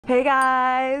Hey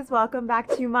guys, welcome back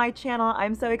to my channel.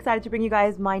 I'm so excited to bring you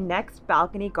guys my next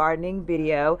balcony gardening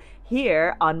video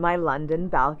here on my London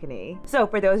balcony. So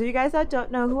for those of you guys that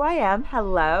don't know who I am,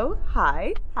 hello,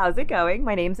 hi, how's it going?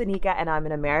 My name's Anika and I'm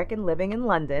an American living in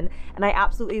London, and I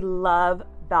absolutely love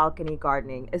balcony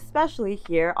gardening, especially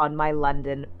here on my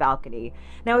London balcony.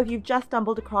 Now, if you've just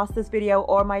stumbled across this video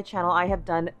or my channel, I have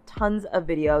done tons of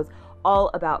videos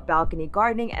all about balcony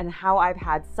gardening and how I've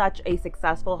had such a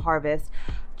successful harvest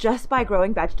just by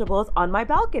growing vegetables on my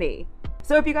balcony.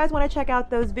 So if you guys want to check out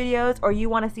those videos or you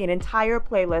want to see an entire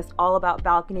playlist all about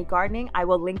balcony gardening, I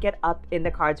will link it up in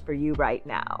the cards for you right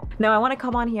now. Now I want to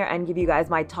come on here and give you guys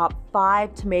my top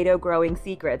 5 tomato growing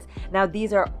secrets. Now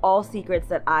these are all secrets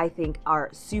that I think are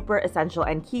super essential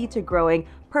and key to growing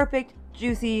perfect,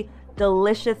 juicy,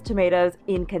 delicious tomatoes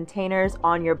in containers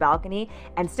on your balcony,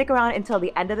 and stick around until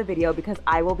the end of the video because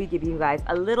I will be giving you guys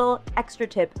a little extra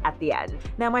tip at the end.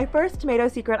 Now my first tomato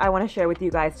secret I want to share with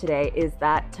you guys today is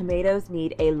that tomatoes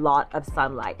need a lot of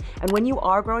sunlight, and when you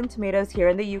are growing tomatoes here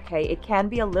in the UK, it can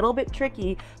be a little bit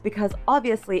tricky because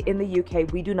obviously in the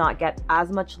UK we do not get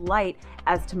as much light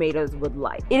as tomatoes would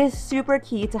like. It is super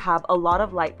key to have a lot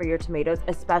of light for your tomatoes,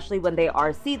 especially when they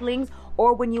are seedlings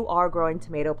or when you are growing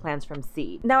tomato plants from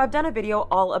seed. Now I've done a video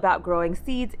all about growing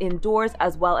seeds indoors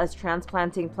as well as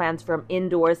transplanting plants from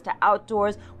indoors to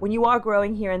outdoors. When you are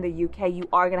growing here in the UK, you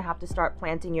are going to have to start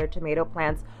planting your tomato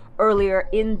plants earlier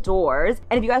indoors.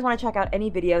 And if you guys want to check out any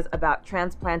videos about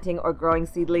transplanting or growing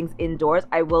seedlings indoors,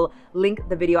 I will link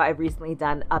the video I've recently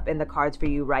done up in the cards for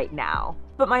you right now.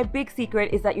 But my big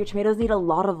secret is that your tomatoes need a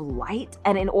lot of light,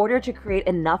 and in order to create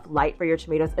enough light for your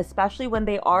tomatoes, especially when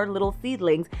they are little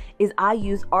seedlings, is I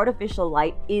use artificial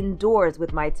light indoors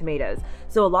with my tomatoes.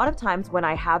 So a lot of times when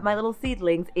I have my little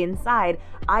seedlings inside,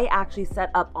 I actually set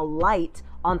up a light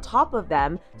on top of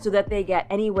them so that they get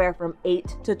anywhere from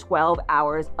 8 to 12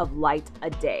 hours of light a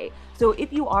day. So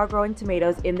if you are growing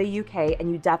tomatoes in the UK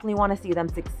and you definitely want to see them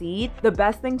succeed, the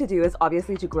best thing to do is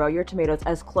obviously to grow your tomatoes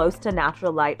as close to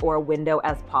natural light or a window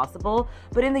as possible.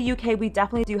 But in the UK, we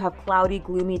definitely do have cloudy,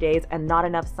 gloomy days and not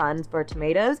enough sun for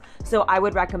tomatoes. So I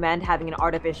would recommend having an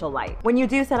artificial light. When you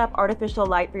do set up artificial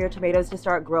light for your tomatoes to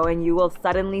start growing, you will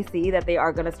suddenly see that they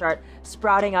are going to start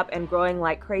sprouting up and growing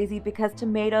like crazy because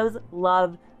tomatoes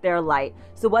love their light.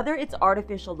 So whether it's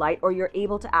artificial light or you're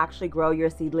able to actually grow your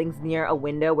seedlings near a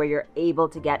window where you're able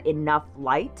to get enough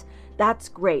light, that's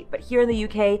great. But here in the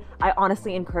UK, I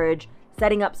honestly encourage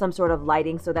setting up some sort of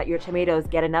lighting so that your tomatoes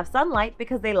get enough sunlight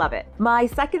because they love it. My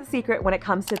second secret when it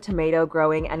comes to tomato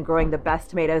growing and growing the best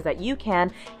tomatoes that you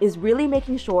can is really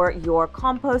making sure your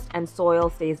compost and soil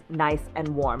stays nice and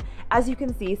warm. As you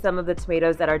can see, some of the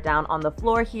tomatoes that are down on the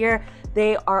floor here,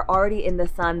 they are already in the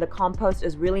sun. The compost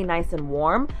is really nice and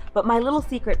warm. But my little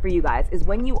secret for you guys is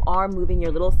when you are moving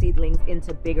your little seedlings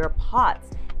into bigger pots,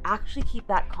 actually keep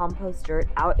that compost dirt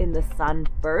out in the sun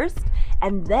first,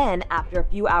 and then after a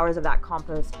few hours of that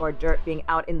compost or dirt being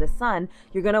out in the sun,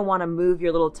 you're going to want to move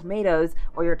your little tomatoes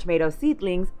or your tomato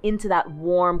seedlings into that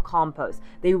warm compost.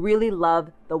 They really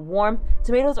love the warmth.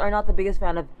 Tomatoes are not the biggest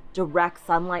fan of direct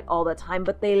sunlight all the time,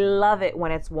 but they love it when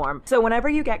it's warm. So whenever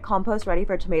you get compost ready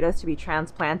for tomatoes to be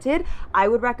transplanted, I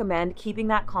would recommend keeping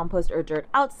that compost or dirt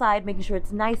outside, making sure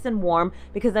it's nice and warm,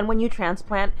 because then when you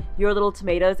transplant your little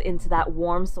tomatoes into that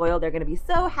warm soil, they're going to be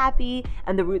so happy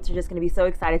and the roots are just going to be so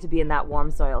excited to be in that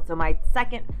warm soil. So my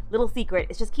second little secret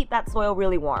is just keep that soil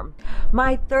really warm.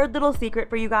 My third little secret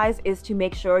for you guys is to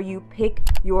make sure you pick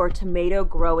your tomato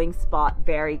growing spot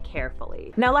very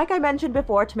carefully. Now, like I mentioned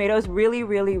before, tomatoes really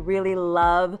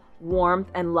love warmth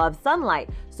and love sunlight.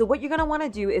 So what you're going to want to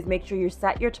do is make sure you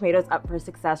set your tomatoes up for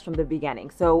success from the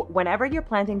beginning. So whenever you're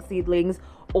planting seedlings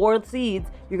or seeds,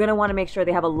 you're going to want to make sure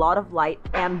they have a lot of light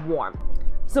and warmth.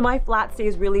 So my flat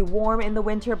stays really warm in the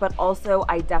winter, but also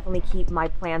I definitely keep my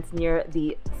plants near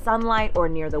the sunlight or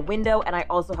near the window, and I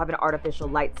also have an artificial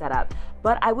light set up.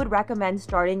 But I would recommend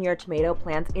starting your tomato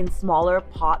plants in smaller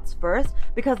pots first,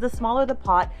 because the smaller the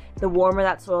pot, the warmer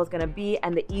that soil is going to be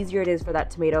and the easier it is for that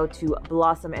tomato to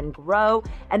blossom and grow.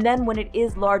 And then when it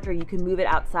is larger, you can move it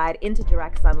outside into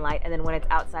direct sunlight, and then when it's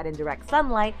outside in direct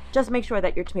sunlight, just make sure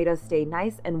that your tomatoes stay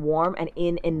nice and warm and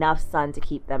in enough sun to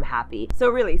keep them happy. So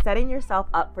really, setting yourself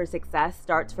up for success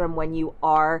starts from when you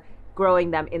are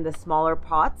growing them in the smaller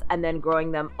pots and then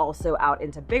growing them also out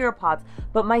into bigger pots.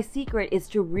 But my secret is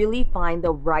to really find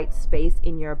the right space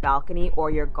in your balcony or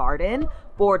your garden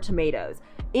for tomatoes.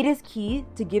 It is key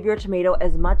to give your tomato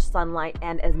as much sunlight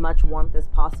and as much warmth as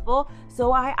possible.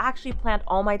 So I actually plant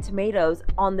all my tomatoes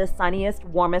on the sunniest,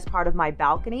 warmest part of my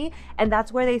balcony, and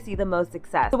that's where they see the most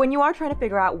success. So when you are trying to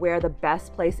figure out where the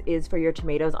best place is for your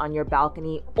tomatoes on your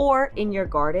balcony or in your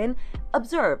garden,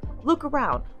 observe, look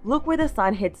around, look where the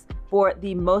sun hits for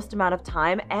the most amount of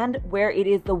time and where it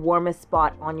is the warmest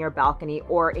spot on your balcony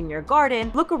or in your garden.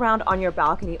 Look around on your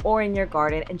balcony or in your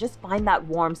garden and just find that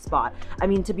warm spot. I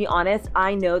mean, to be honest,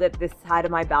 I know that this side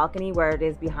of my balcony, where it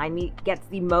is behind me, gets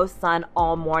the most sun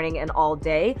all morning and all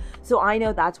day. So I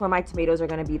know that's where my tomatoes are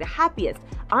going to be the happiest.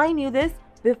 I knew this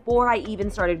before I even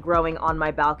started growing on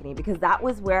my balcony, because that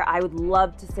was where I would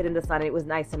love to sit in the sun and it was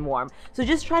nice and warm. So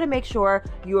just try to make sure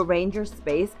you arrange your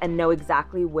space and know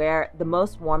exactly where the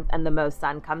most warmth and the most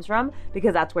sun comes from,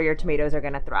 because that's where your tomatoes are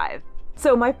going to thrive.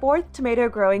 So my fourth tomato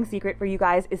growing secret for you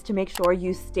guys is to make sure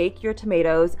you stake your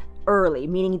tomatoes early,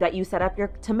 meaning that you set up your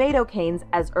tomato canes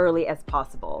as early as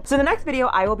possible. So the next video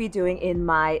I will be doing in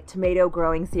my tomato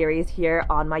growing series here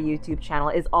on my YouTube channel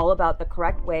is all about the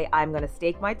correct way I'm going to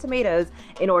stake my tomatoes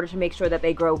in order to make sure that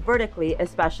they grow vertically,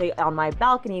 especially on my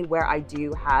balcony where I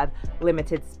do have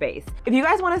limited space. If you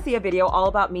guys want to see a video all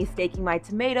about me staking my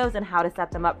tomatoes and how to set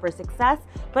them up for success,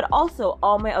 but also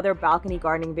all my other balcony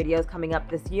gardening videos coming up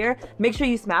this year, make sure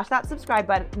you smash that subscribe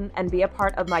button and be a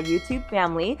part of my YouTube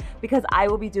family, because I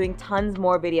will be doing tons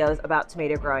more videos about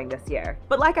tomato growing this year.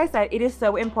 But like I said, it is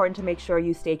so important to make sure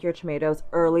you stake your tomatoes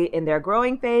early in their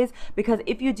growing phase, because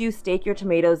if you do stake your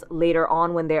tomatoes later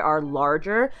on when they are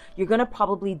larger, you're going to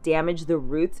probably damage the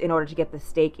roots in order to get the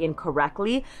stake in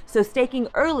correctly. So staking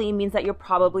early means that you're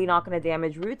probably not going to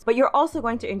damage roots, but you're also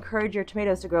going to encourage your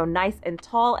tomatoes to grow nice and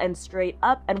tall and straight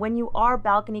up. And when you are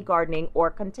balcony gardening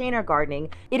or container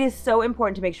gardening, it is so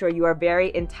important to make sure you are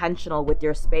very intentional with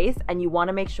your space, and you want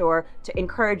to make sure to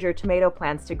encourage your tomato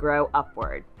plants to grow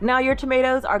upward. Now, your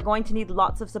tomatoes are going to need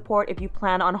lots of support if you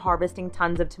plan on harvesting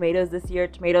tons of tomatoes this year.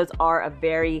 Tomatoes are a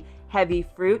very heavy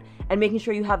fruit, and making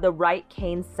sure you have the right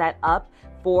cane set up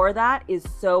for that is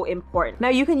so important. Now,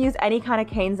 you can use any kind of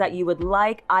canes that you would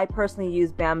like. I personally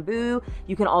use bamboo.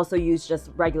 You can also use just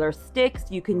regular sticks.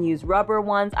 You can use rubber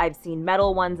ones. I've seen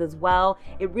metal ones as well.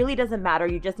 It really doesn't matter.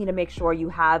 You just need to make sure you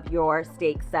have your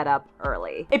stake set up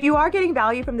early. If you are getting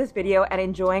value from this video and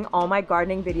enjoying all my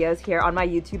gardening videos here on my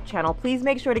YouTube channel, please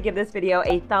make sure to give this video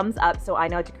a thumbs up so I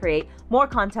know to create more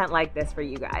content like this for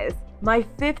you guys. My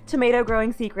fifth tomato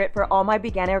growing secret for all my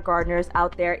beginner gardeners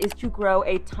out there is to grow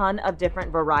a ton of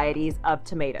different varieties of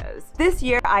tomatoes. This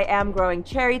year, I am growing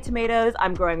cherry tomatoes,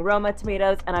 I'm growing Roma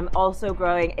tomatoes, and I'm also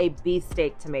growing a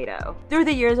beefsteak tomato. Through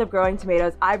the years of growing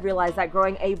tomatoes, I've realized that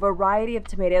growing a variety of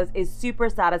tomatoes is super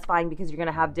satisfying, because you're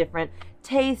gonna have different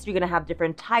taste, you're gonna have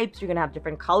different types, you're gonna have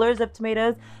different colors of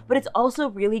tomatoes, but it's also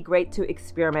really great to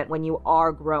experiment when you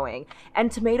are growing.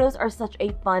 And tomatoes are such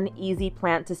a fun, easy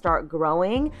plant to start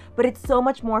growing, but it's so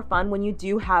much more fun when you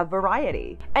do have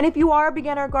variety. And if you are a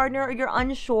beginner gardener or you're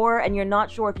unsure and you're not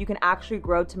sure if you can actually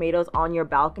grow tomatoes on your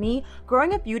balcony,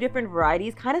 growing a few different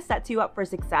varieties kind of sets you up for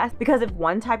success, because if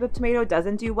one type of tomato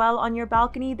doesn't do well on your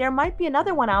balcony, there might be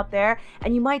another one out there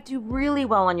and you might do really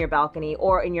well on your balcony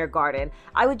or in your garden.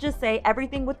 I would just say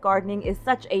everything with gardening is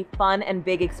such a fun and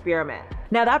big experiment.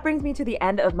 Now that brings me to the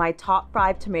end of my top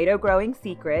 5 tomato growing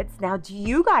secrets. Now, do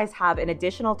you guys have an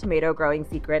additional tomato growing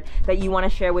secret that you want to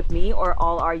share with me or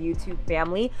all our YouTube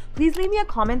family? Please leave me a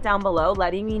comment down below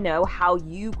letting me know how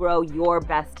you grow your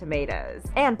best tomatoes.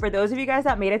 And for those of you guys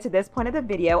that made it to this point of the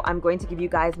video, I'm going to give you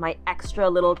guys my extra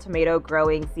little tomato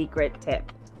growing secret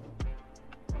tip.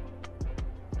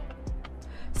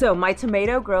 So my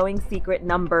tomato growing secret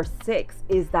number 6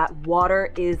 is that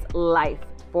water is life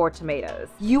for tomatoes.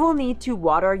 You will need to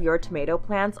water your tomato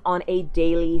plants on a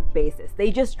daily basis.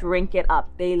 They just drink it up.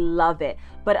 They love it.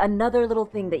 But another little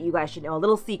thing that you guys should know, a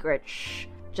little secret,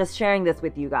 just sharing this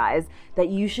with you guys, that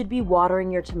you should be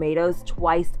watering your tomatoes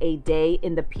twice a day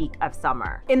in the peak of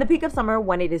summer. In the peak of summer,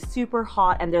 when it is super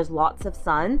hot and there's lots of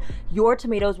sun, your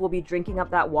tomatoes will be drinking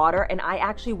up that water, and I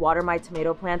actually water my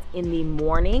tomato plants in the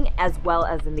morning as well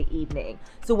as in the evening.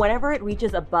 So whenever it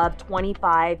reaches above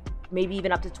 25, maybe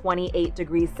even up to 28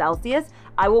 degrees Celsius,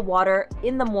 I will water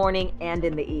in the morning and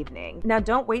in the evening. Now,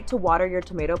 don't wait to water your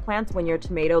tomato plants when your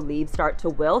tomato leaves start to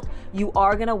wilt. You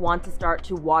are gonna want to start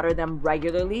to water them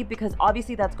regularly, because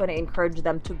obviously that's going to encourage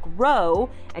them to grow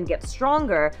and get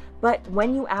stronger. But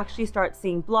when you actually start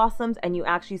seeing blossoms and you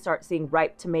actually start seeing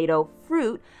ripe tomato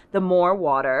fruit, the more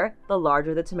water, the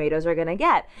larger the tomatoes are gonna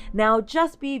get. Now,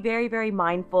 just be very, very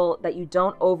mindful that you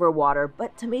don't overwater,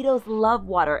 but tomatoes love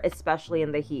water, especially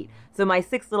in the heat. So my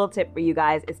sixth little tip for you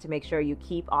guys is to make sure you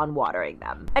keep on watering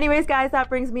them. Anyways, guys, that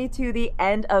brings me to the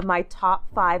end of my top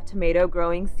 5 tomato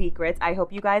growing secrets. I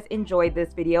hope you guys enjoyed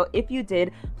this video. If you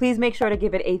did, please make sure to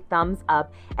give it a thumbs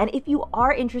up. And if you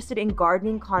are interested in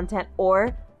gardening content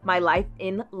or my life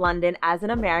in London as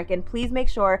an American, please make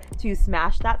sure to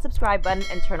smash that subscribe button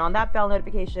and turn on that bell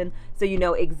notification so you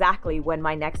know exactly when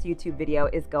my next YouTube video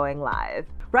is going live.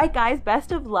 Right, guys,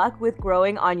 best of luck with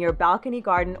growing on your balcony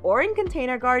garden or in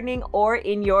container gardening or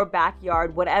in your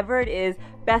backyard, whatever it is.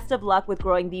 Best of luck with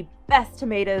growing the best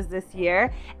tomatoes this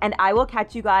year, and I will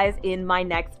catch you guys in my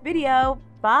next video.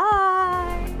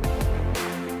 Bye!